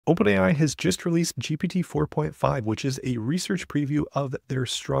OpenAI has just released GPT-4.5, which is a research preview of their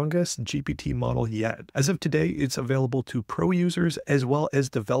strongest GPT model yet. As of today, it's available to pro users as well as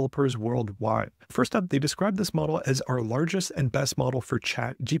developers worldwide. First up, they describe this model as our largest and best model for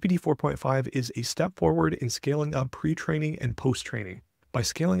chat. GPT-4.5 is a step forward in scaling up pre-training and post-training. By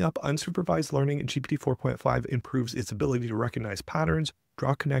scaling up unsupervised learning, GPT-4.5 improves its ability to recognize patterns,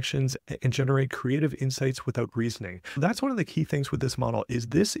 draw connections, and generate creative insights without reasoning. That's one of the key things with this model is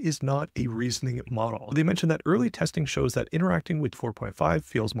this is not a reasoning model. They mentioned that early testing shows that interacting with 4.5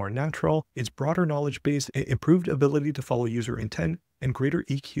 feels more natural, it's broader knowledge base, improved ability to follow user intent, and greater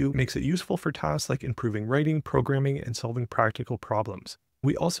EQ makes it useful for tasks like improving writing, programming, and solving practical problems.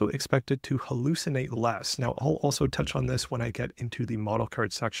 We also expect it to hallucinate less. Now, I'll also touch on this when I get into the model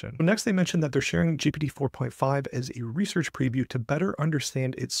card section. Next, they mentioned that they're sharing GPT 4.5 as a research preview to better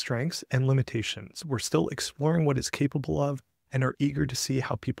understand its strengths and limitations. We're still exploring what it's capable of and are eager to see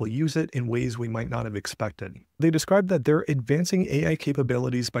how people use it in ways we might not have expected. They described that they're advancing AI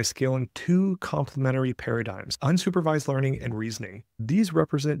capabilities by scaling two complementary paradigms, unsupervised learning and reasoning. These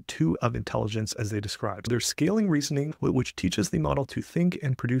represent two of intelligence as they described. They're scaling reasoning, which teaches the model to think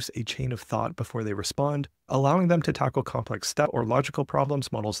and produce a chain of thought before they respond, allowing them to tackle complex step or logical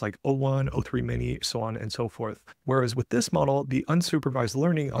problems, models like O1, O3 mini, so on and so forth. Whereas with this model, the unsupervised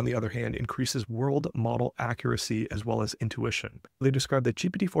learning, on the other hand, increases world model accuracy as well as intuition. They describe that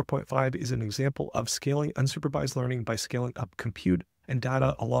GPT 4.5 is an example of scaling unsupervised learning by scaling up compute and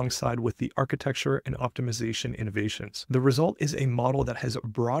data alongside with the architecture and optimization innovations. The result is a model that has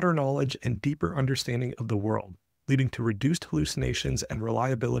broader knowledge and deeper understanding of the world, leading to reduced hallucinations and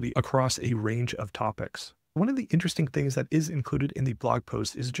reliability across a range of topics. One of the interesting things that is included in the blog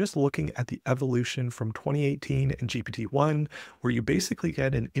post is just looking at the evolution from 2018 and GPT-1, where you basically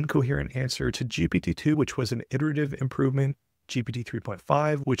get an incoherent answer, to GPT-2, which was an iterative improvement, GPT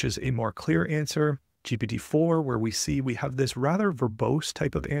 3.5, which is a more clear answer, GPT-4, where we have this rather verbose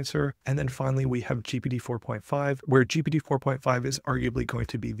type of answer, and then finally we have GPT 4.5, where GPT 4.5 is arguably going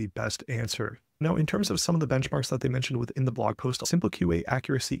to be the best answer. Now, in terms of some of the benchmarks that they mentioned within the blog post, simple QA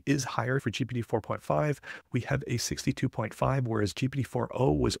accuracy is higher for GPT 4.5. We have a 62.5, whereas GPT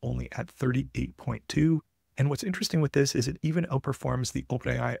 4.0 was only at 38.2. And what's interesting with this is it even outperforms the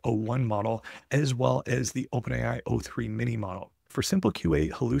OpenAI O1 model as well as the OpenAI O3 mini model. For simple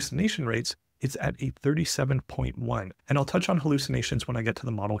QA hallucination rates, it's at a 37.1. And I'll touch on hallucinations when I get to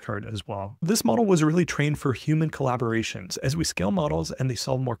the model card as well. This model was really trained for human collaborations. As we scale models and they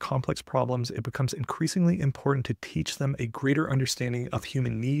solve more complex problems, it becomes increasingly important to teach them a greater understanding of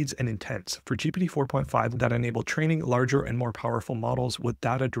human needs and intents. For GPT 4.5, that enabled training larger and more powerful models with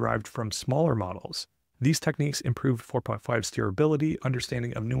data derived from smaller models. These techniques improved 4.5's steerability,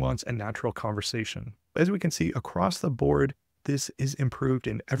 understanding of nuance, and natural conversation. As we can see across the board, this is improved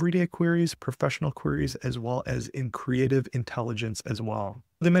in everyday queries, professional queries, as well as in creative intelligence as well.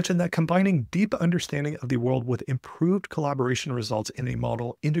 They mentioned that combining deep understanding of the world with improved collaboration results in a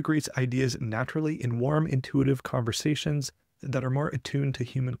model integrates ideas naturally in warm, intuitive conversations that are more attuned to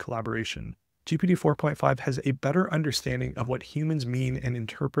human collaboration. GPT 4.5 has a better understanding of what humans mean and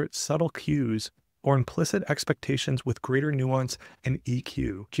interpret subtle cues or implicit expectations with greater nuance and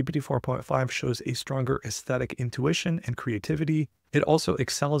EQ. GPT 4.5 shows a stronger aesthetic intuition and creativity. It also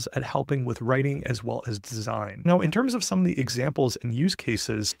excels at helping with writing as well as design. Now, in terms of some of the examples and use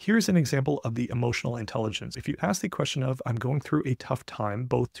cases, here's an example of the emotional intelligence. If you ask the question of, I'm going through a tough time,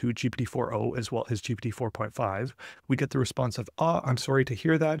 both to GPT 4.0 as well as GPT 4.5, we get the response of, I'm sorry to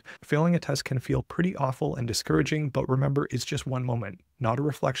hear that. Failing a test can feel pretty awful and discouraging, but remember, it's just one moment, not a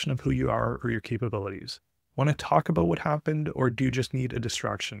reflection of who you are or your capabilities. Want to talk about what happened, or do you just need a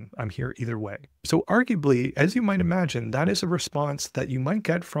distraction? I'm here either way. So arguably, as you might imagine, that is a response that you might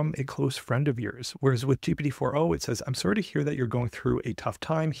get from a close friend of yours. Whereas with GPT 4.0, it says, I'm sorry to hear that you're going through a tough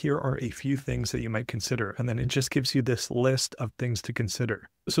time. Here are a few things that you might consider. And then it just gives you this list of things to consider.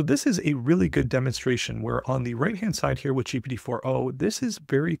 So this is a really good demonstration where on the right-hand side here with GPT 4.0, this is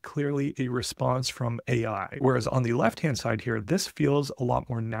very clearly a response from AI. Whereas on the left-hand side here, this feels a lot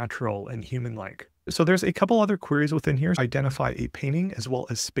more natural and human-like. So there's a couple other queries within here. Identify a painting as well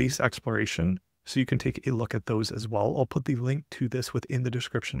as space exploration. So you can take a look at those as well. I'll put the link to this within the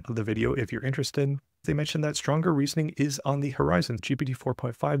description of the video if you're interested. They mentioned that stronger reasoning is on the horizon. GPT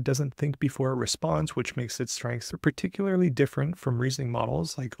 4.5 doesn't think before it responds, which makes its strengths particularly different from reasoning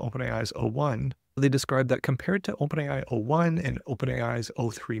models like OpenAI's O1. They described that compared to OpenAI O1 and OpenAI's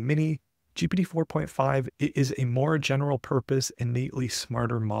O3 mini, GPT 4.5 is a more general purpose, innately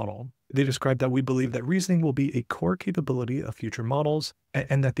smarter model. They described that we believe that reasoning will be a core capability of future models,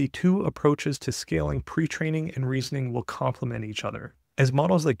 and that the two approaches to scaling pre-training and reasoning will complement each other. As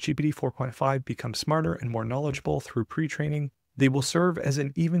models like GPT-4.5 become smarter and more knowledgeable through pre-training, they will serve as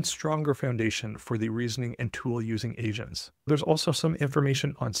an even stronger foundation for the reasoning and tool-using agents. There's also some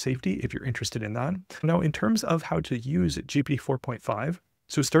information on safety if you're interested in that. Now, in terms of how to use GPT-4.5,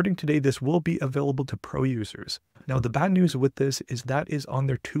 so starting today, this will be available to pro users. Now, the bad news with this is that is on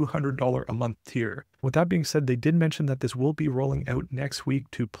their $200 a month tier. With that being said, they did mention that this will be rolling out next week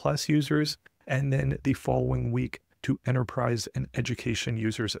to Plus users, and then the following week to enterprise and education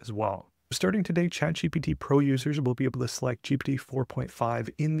users as well. Starting today, ChatGPT Pro users will be able to select GPT 4.5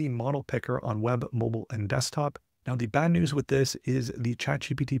 in the model picker on web, mobile, and desktop. Now, the bad news with this is the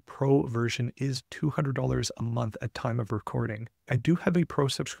ChatGPT Pro version is $200 a month at time of recording. I do have a Pro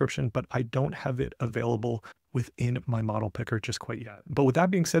subscription, but I don't have it available within my model picker just quite yet. But with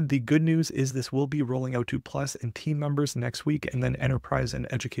that being said, the good news is this will be rolling out to Plus and team members next week, and then enterprise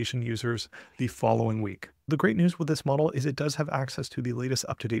and education users the following week. The great news with this model is it does have access to the latest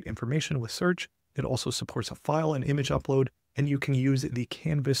up-to-date information with search. It also supports a file and image upload, and you can use the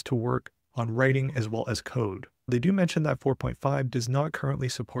canvas to work on writing as well as code. They do mention that 4.5 does not currently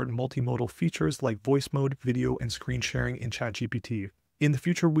support multimodal features like voice mode, video, and screen sharing in ChatGPT. In the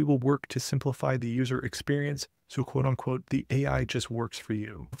future, we will work to simplify the user experience, so quote unquote, the AI just works for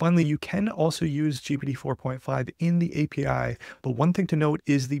you. Finally, you can also use GPT 4.5 in the API, but one thing to note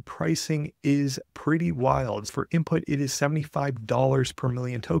is the pricing is pretty wild. For input, it is $75 per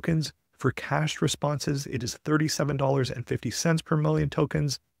million tokens. For cached responses, it is $37.50 per million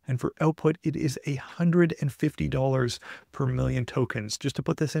tokens. And for output, it is $150 per million tokens. Just to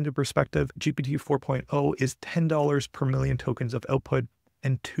put this into perspective, GPT 4.0 is $10 per million tokens of output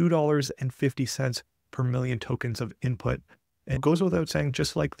and $2.50 per million tokens of input. And it goes without saying,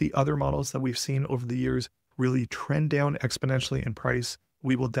 just like the other models that we've seen over the years really trend down exponentially in price,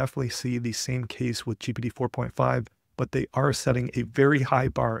 we will definitely see the same case with GPT 4.5. But they are setting a very high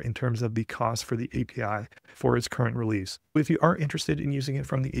bar in terms of the cost for the API for its current release. If you are interested in using it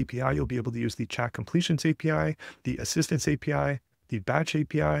from the API, you'll be able to use the chat completions API, the assistance API, the batch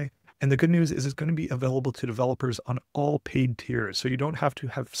API, and the good news is it's going to be available to developers on all paid tiers, so you don't have to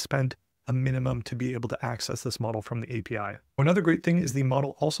have spent a minimum to be able to access this model from the API. Another great thing is the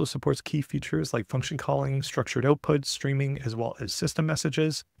model also supports key features like function calling, structured outputs, streaming, as well as system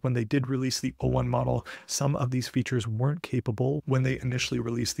messages. When they did release the O1 model, some of these features weren't capable when they initially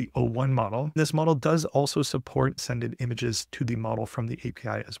released the O1 model. This model does also support sended images to the model from the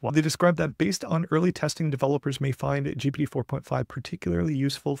API as well. They describe that based on early testing, developers may find GPT 4.5 particularly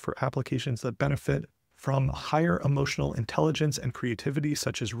useful for applications that benefit from higher emotional intelligence and creativity,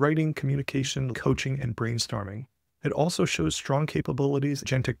 such as writing, communication, coaching, and brainstorming. It also shows strong capabilities,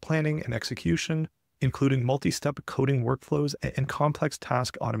 agentic planning and execution, including multi-step coding workflows and complex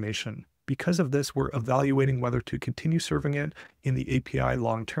task automation. Because of this, we're evaluating whether to continue serving it in the API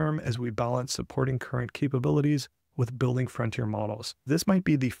long-term as we balance supporting current capabilities with building frontier models. This might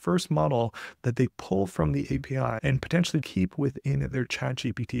be the first model that they pull from the API and potentially keep within their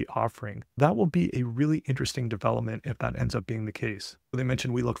ChatGPT offering. That will be a really interesting development if that ends up being the case. They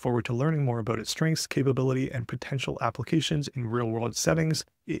mentioned we look forward to learning more about its strengths, capability, and potential applications in real-world settings.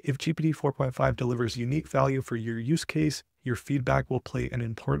 If GPT 4.5 delivers unique value for your use case, your feedback will play an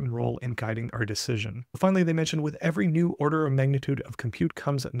important role in guiding our decision. Finally, they mentioned with every new order of magnitude of compute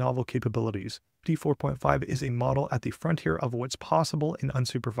comes novel capabilities. GPT 4.5 is a model at the frontier of what's possible in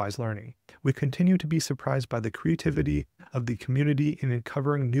unsupervised learning. We continue to be surprised by the creativity of the community in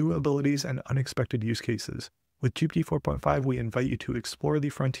uncovering new abilities and unexpected use cases. With GPT 4.5, we invite you to explore the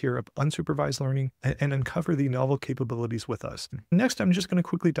frontier of unsupervised learning and uncover the novel capabilities with us. Next, I'm just going to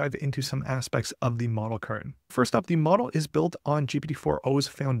quickly dive into some aspects of the model card. First up, the model is built on GPT-4.0's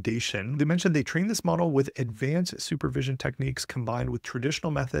foundation. They mentioned they trained this model with advanced supervision techniques combined with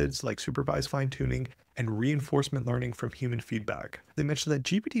traditional methods like supervised fine-tuning and reinforcement learning from human feedback. They mentioned that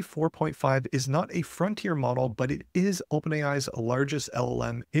GPT 4.5 is not a frontier model, but it is OpenAI's largest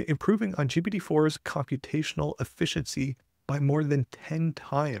LLM, improving on GPT-4's computational efficiency by more than 10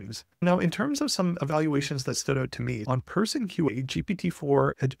 times. Now, in terms of some evaluations that stood out to me, on person QA,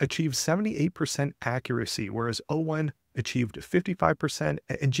 GPT-4 achieved 78% accuracy, whereas O1 achieved 55%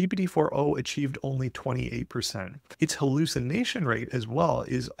 and GPT-4o achieved only 28%. Its hallucination rate as well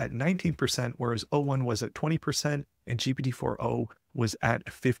is at 19%, whereas O1 was at 20% and GPT-4o was at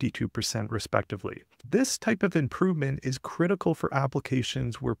 52% respectively. This type of improvement is critical for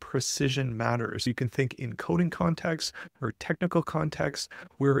applications where precision matters. You can think in coding context or technical context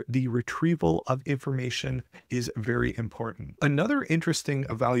where the retrieval of information is very important. Another interesting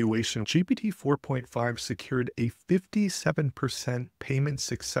evaluation, GPT 4.5 secured a 57% payment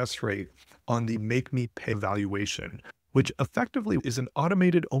success rate on the Make Me Pay evaluation. which effectively is an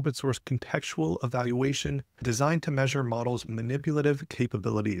automated open source contextual evaluation designed to measure models' manipulative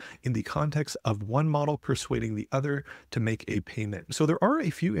capabilities in the context of one model persuading the other to make a payment. So there are a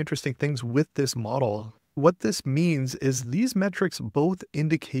few interesting things with this model. What this means is these metrics both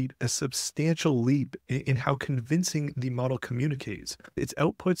indicate a substantial leap in how convincing the model communicates. Its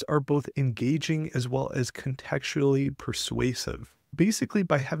outputs are both engaging as well as contextually persuasive. Basically,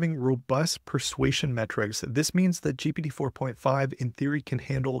 by having robust persuasion metrics, this means that GPT-4.5 in theory can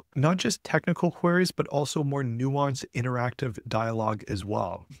handle not just technical queries, but also more nuanced interactive dialogue as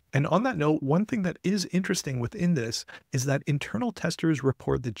well. And on that note, one thing that is interesting within this is that internal testers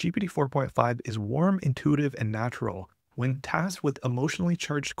report that GPT-4.5 is warm, intuitive, and natural. When tasked with emotionally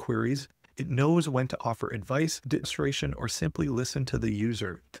charged queries, it knows when to offer advice, demonstration, or simply listen to the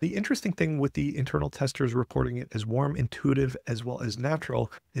user. The interesting thing with the internal testers reporting it as warm, intuitive, as well as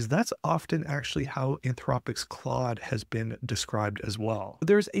natural is that's often actually how Anthropic's Claude has been described as well.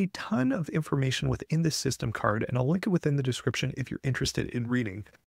 There's a ton of information within this system card, and I'll link it within the description if you're interested in reading.